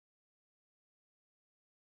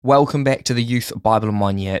Welcome back to the Youth Bible in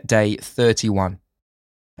 1 Year, day 31.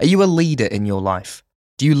 Are you a leader in your life?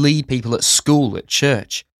 Do you lead people at school, at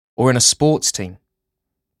church, or in a sports team?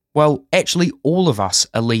 Well, actually all of us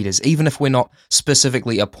are leaders, even if we're not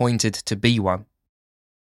specifically appointed to be one.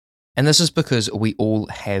 And this is because we all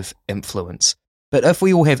have influence. But if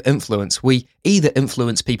we all have influence, we either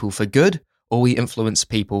influence people for good or we influence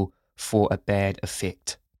people for a bad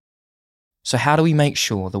effect. So how do we make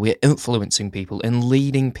sure that we're influencing people and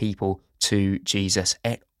leading people to Jesus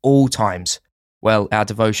at all times? Well, our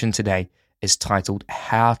devotion today is titled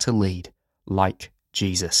How to Lead Like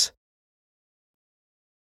Jesus.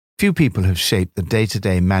 Few people have shaped the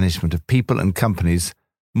day-to-day management of people and companies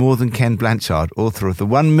more than Ken Blanchard, author of The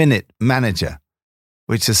 1 Minute Manager,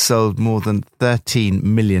 which has sold more than 13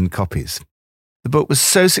 million copies. The book was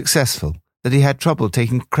so successful that he had trouble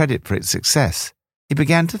taking credit for its success. He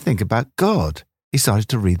began to think about God. He started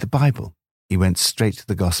to read the Bible. He went straight to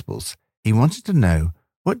the Gospels. He wanted to know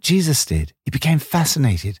what Jesus did. He became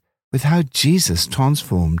fascinated with how Jesus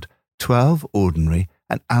transformed 12 ordinary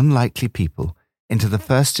and unlikely people into the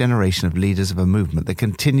first generation of leaders of a movement that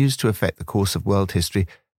continues to affect the course of world history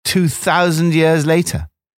 2,000 years later.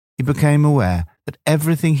 He became aware that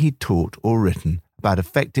everything he taught or written about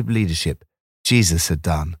effective leadership, Jesus had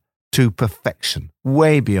done to perfection,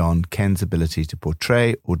 way beyond Ken's ability to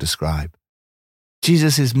portray or describe.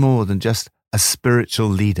 Jesus is more than just a spiritual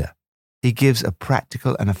leader. He gives a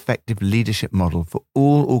practical and effective leadership model for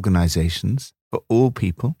all organizations, for all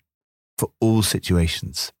people, for all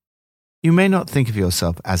situations. You may not think of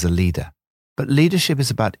yourself as a leader, but leadership is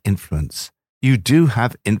about influence. You do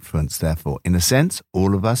have influence, therefore. In a sense,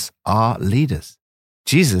 all of us are leaders.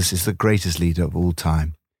 Jesus is the greatest leader of all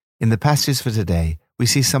time. In the passages for today, we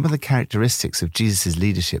see some of the characteristics of Jesus'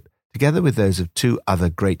 leadership, together with those of two other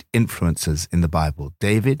great influencers in the Bible,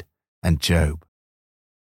 David and Job.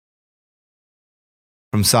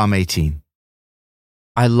 From Psalm 18.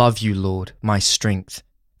 I love you, Lord, my strength.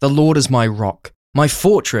 The Lord is my rock, my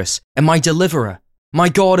fortress, and my deliverer. My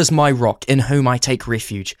God is my rock, in whom I take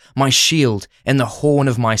refuge, my shield and the horn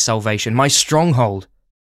of my salvation, my stronghold.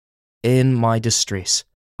 In my distress,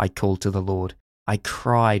 I called to the Lord. I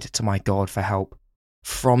cried to my God for help.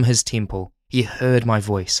 From his temple, he heard my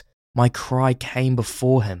voice. My cry came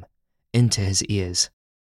before him into his ears.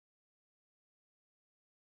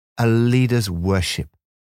 A leader's worship.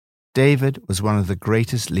 David was one of the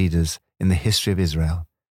greatest leaders in the history of Israel.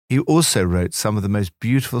 He also wrote some of the most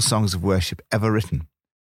beautiful songs of worship ever written.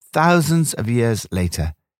 Thousands of years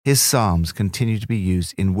later, his psalms continue to be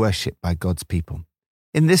used in worship by God's people.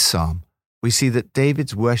 In this psalm, we see that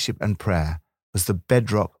David's worship and prayer was the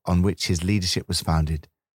bedrock on which his leadership was founded.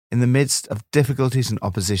 In the midst of difficulties and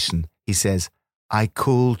opposition, he says, I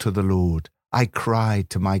called to the Lord. I cried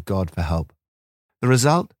to my God for help. The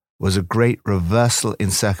result was a great reversal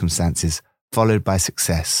in circumstances, followed by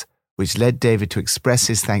success, which led David to express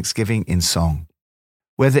his thanksgiving in song.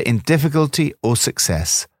 Whether in difficulty or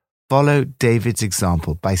success, follow David's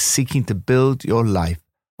example by seeking to build your life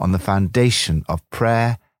on the foundation of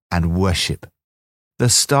prayer and worship. The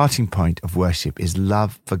starting point of worship is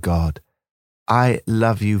love for God. I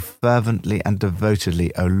love you fervently and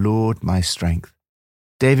devotedly, O Lord, my strength.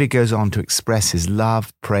 David goes on to express his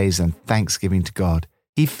love, praise, and thanksgiving to God.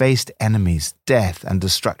 He faced enemies, death, and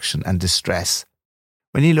destruction and distress.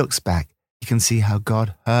 When he looks back, he can see how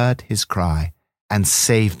God heard his cry and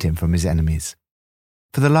saved him from his enemies.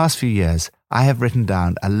 For the last few years, I have written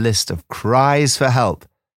down a list of cries for help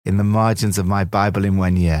in the margins of my Bible in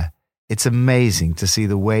 1 year. It's amazing to see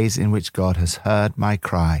the ways in which God has heard my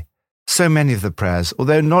cry. So many of the prayers,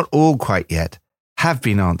 although not all quite yet, have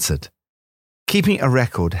been answered. Keeping a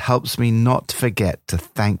record helps me not to forget to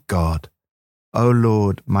thank God. O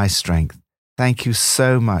Lord, my strength, thank you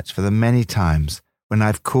so much for the many times when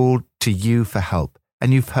I've called to you for help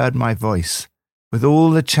and you've heard my voice. With all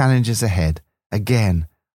the challenges ahead, again,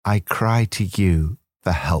 I cry to you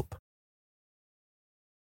for help.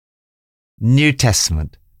 New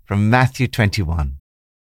Testament. From Matthew 21.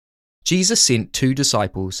 Jesus sent 2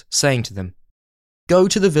 disciples, saying to them, Go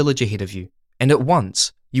to the village ahead of you, and at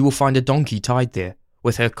once you will find a donkey tied there,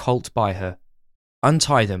 with her colt by her.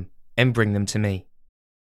 Untie them and bring them to me.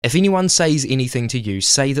 If anyone says anything to you,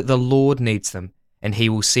 say that the Lord needs them, and he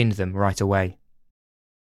will send them right away.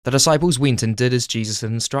 The disciples went and did as Jesus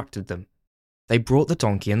had instructed them. They brought the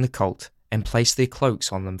donkey and the colt, and placed their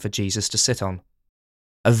cloaks on them for Jesus to sit on.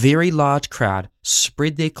 A very large crowd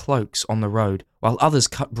spread their cloaks on the road, while others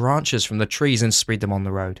cut branches from the trees and spread them on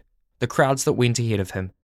the road. The crowds that went ahead of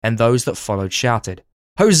him, and those that followed shouted,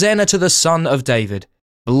 Hosanna to the Son of David!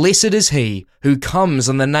 Blessed is he who comes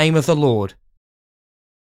in the name of the Lord!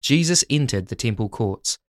 Jesus entered the temple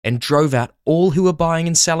courts and drove out all who were buying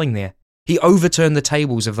and selling there. He overturned the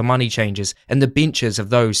tables of the money changers and the benches of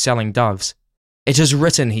those selling doves. "It is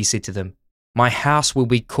written," he said to them, "My house will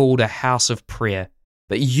be called a house of prayer,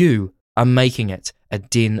 but you are making it a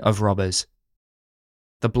den of robbers."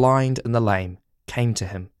 The blind and the lame came to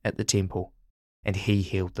him at the temple, and he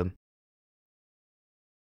healed them.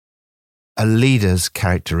 A leader's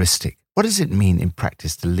characteristic. What does it mean in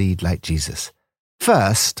practice to lead like Jesus?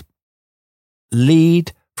 First,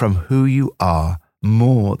 lead from who you are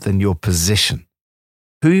more than your position.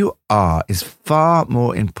 Who you are is far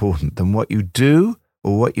more important than what you do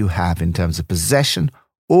or what you have in terms of possession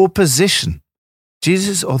or position.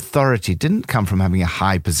 Jesus' authority didn't come from having a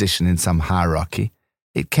high position in some hierarchy.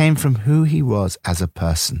 It came from who he was as a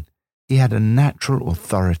person. He had a natural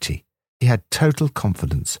authority. He had total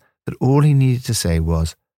confidence that all he needed to say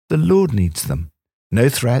was, "The Lord needs them." No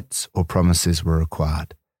threats or promises were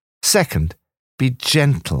required. Second, be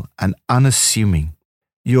gentle and unassuming.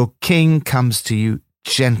 Your king comes to you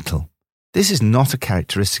gentle. This is not a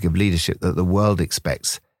characteristic of leadership that the world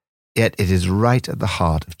expects, yet it is right at the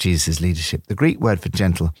heart of Jesus' leadership. The Greek word for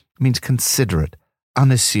gentle means considerate,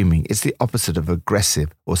 unassuming. It's the opposite of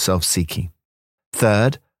aggressive or self-seeking.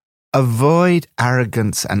 Third, avoid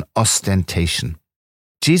arrogance and ostentation.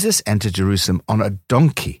 Jesus entered Jerusalem on a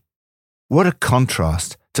donkey. What a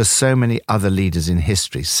contrast to so many other leaders in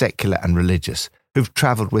history, secular and religious, who've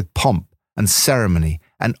travelled with pomp and ceremony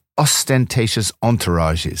and ostentatious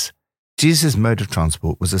entourages. Jesus' mode of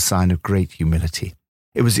transport was a sign of great humility.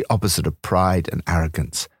 It was the opposite of pride and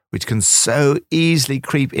arrogance, which can so easily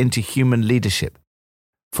creep into human leadership.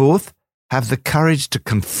 Fourth, have the courage to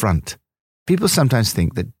confront. People sometimes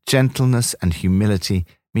think that gentleness and humility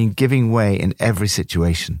mean giving way in every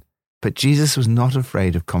situation, but Jesus was not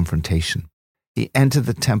afraid of confrontation. He entered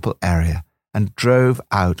the temple area and drove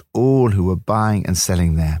out all who were buying and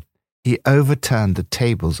selling there. He overturned the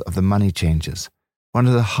tables of the money changers. One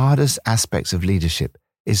of the hardest aspects of leadership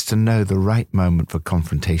is to know the right moment for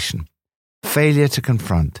confrontation. Failure to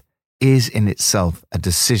confront is in itself a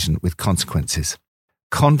decision with consequences.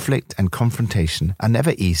 Conflict and confrontation are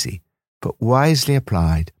never easy, but wisely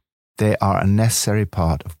applied, they are a necessary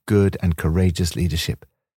part of good and courageous leadership.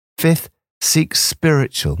 Fifth, seek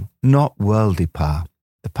spiritual, not worldly power.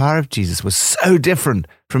 The power of Jesus was so different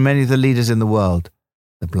from many of the leaders in the world.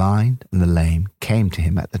 The blind and the lame came to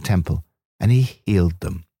him at the temple, and he healed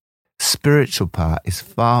them. Spiritual power is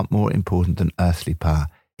far more important than earthly power.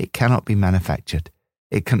 It cannot be manufactured.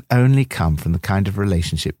 It can only come from the kind of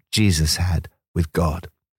relationship Jesus had with God.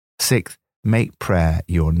 Sixth, make prayer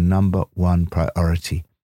your number one priority.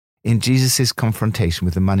 In Jesus' confrontation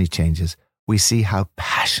with the money changers, we see how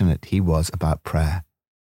passionate he was about prayer.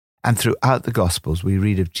 And throughout the Gospels, we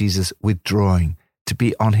read of Jesus withdrawing to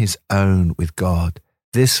be on his own with God.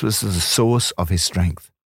 This was the source of his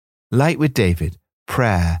strength. Like with David,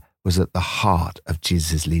 prayer was at the heart of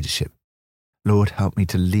Jesus' leadership. Lord, help me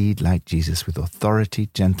to lead like Jesus with authority,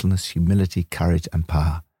 gentleness, humility, courage, and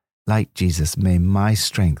power. Like Jesus, may my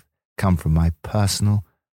strength come from my personal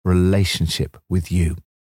relationship with you.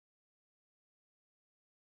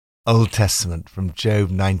 Old Testament from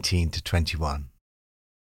Job 19 to 21.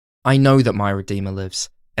 I know that my Redeemer lives,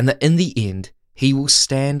 and that in the end he will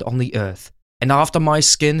stand on the earth. And after my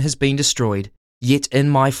skin has been destroyed, yet in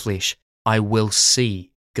my flesh I will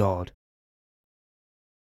see God.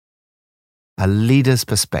 A leader's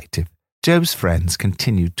perspective. Job's friends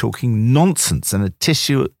continued talking nonsense and a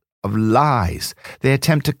tissue of lies. They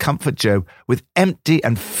attempt to comfort Job with empty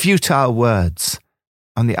and futile words.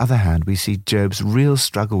 On the other hand, we see Job's real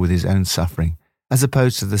struggle with his own suffering. As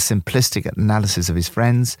opposed to the simplistic analysis of his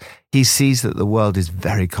friends, he sees that the world is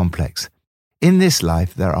very complex. In this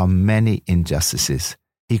life, there are many injustices.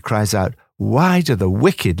 He cries out, "Why do the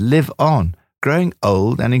wicked live on, growing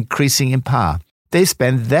old and increasing in power? They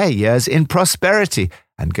spend their years in prosperity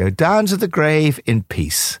and go down to the grave in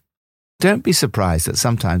peace." Don't be surprised that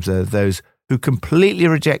sometimes there are those who completely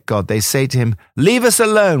reject God. They say to him, "Leave us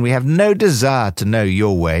alone. We have no desire to know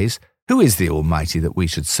your ways. Who is the Almighty that we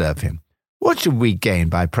should serve him? What should we gain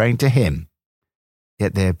by praying to him?"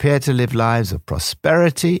 Yet they appear to live lives of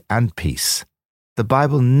prosperity and peace. The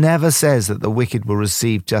Bible never says that the wicked will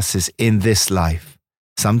receive justice in this life.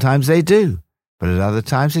 Sometimes they do, but at other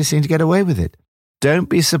times they seem to get away with it. Don't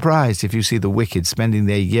be surprised if you see the wicked spending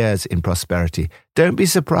their years in prosperity. Don't be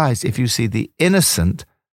surprised if you see the innocent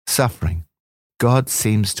suffering. God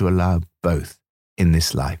seems to allow both in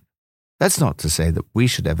this life. That's not to say that we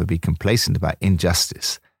should ever be complacent about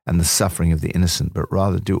injustice and the suffering of the innocent, but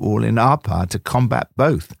rather do all in our power to combat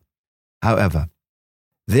both. However,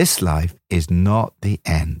 This life is not the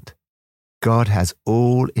end. God has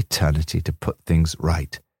all eternity to put things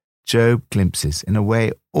right. Job glimpses, in a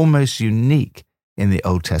way almost unique in the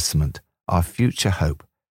Old Testament, our future hope.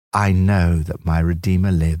 I know that my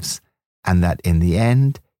Redeemer lives, and that in the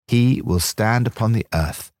end he will stand upon the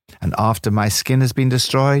earth. And after my skin has been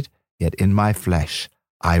destroyed, yet in my flesh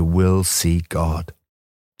I will see God.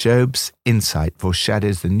 Job's insight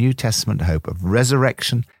foreshadows the New Testament hope of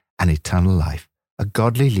resurrection and eternal life. A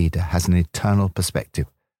godly leader has an eternal perspective,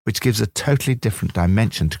 which gives a totally different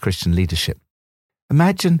dimension to Christian leadership.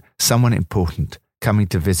 Imagine someone important coming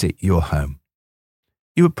to visit your home.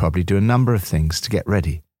 You would probably do a number of things to get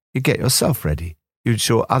ready. You'd get yourself ready. You'd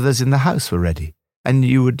ensure others in the house were ready. And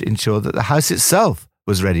you would ensure that the house itself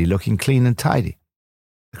was ready, looking clean and tidy.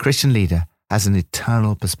 A Christian leader has an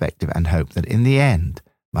eternal perspective and hope that in the end,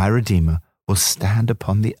 my Redeemer will stand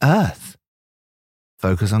upon the earth.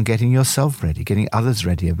 Focus on getting yourself ready, getting others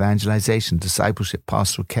ready, evangelization, discipleship,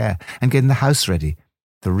 pastoral care, and getting the house ready,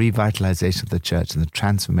 the revitalization of the church and the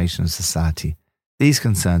transformation of society. These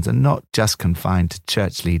concerns are not just confined to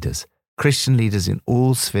church leaders. Christian leaders in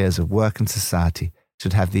all spheres of work and society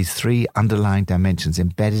should have these three underlying dimensions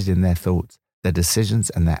embedded in their thoughts, their decisions,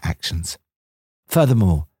 and their actions.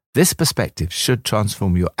 Furthermore, this perspective should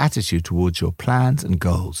transform your attitude towards your plans and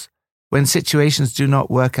goals. When situations do not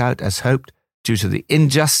work out as hoped due to the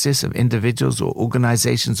injustice of individuals or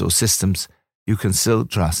organizations or systems, you can still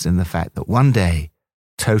trust in the fact that one day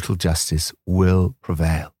total justice will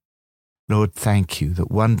prevail. Lord, thank you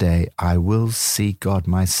that one day I will see God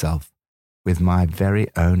myself with my very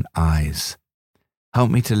own eyes.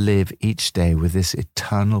 Help me to live each day with this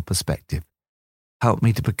eternal perspective. Help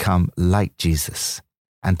me to become like Jesus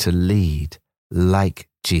and to lead like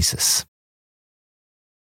Jesus.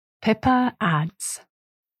 Pippa adds,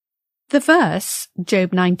 the verse,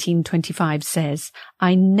 Job 19:25 says,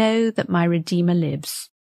 I know that my Redeemer lives.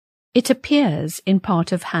 It appears in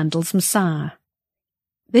part of Handel's Messiah.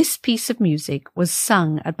 This piece of music was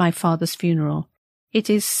sung at my father's funeral. It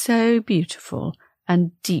is so beautiful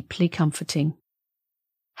and deeply comforting.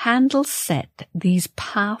 Handel set these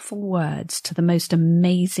powerful words to the most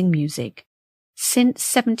amazing music. Since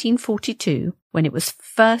 1742, when it was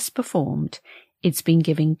first performed, it's been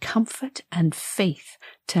giving comfort and faith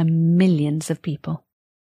to millions of people.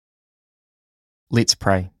 Let's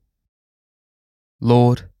pray.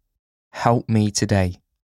 Lord, help me today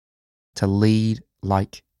to lead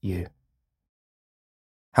like you.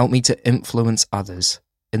 Help me to influence others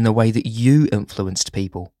in the way that you influenced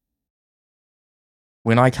people.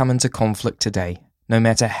 When I come into conflict today, no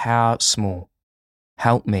matter how small,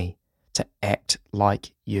 help me to act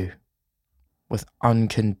like you with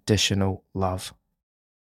unconditional love.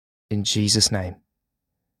 In Jesus' name,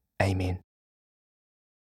 amen.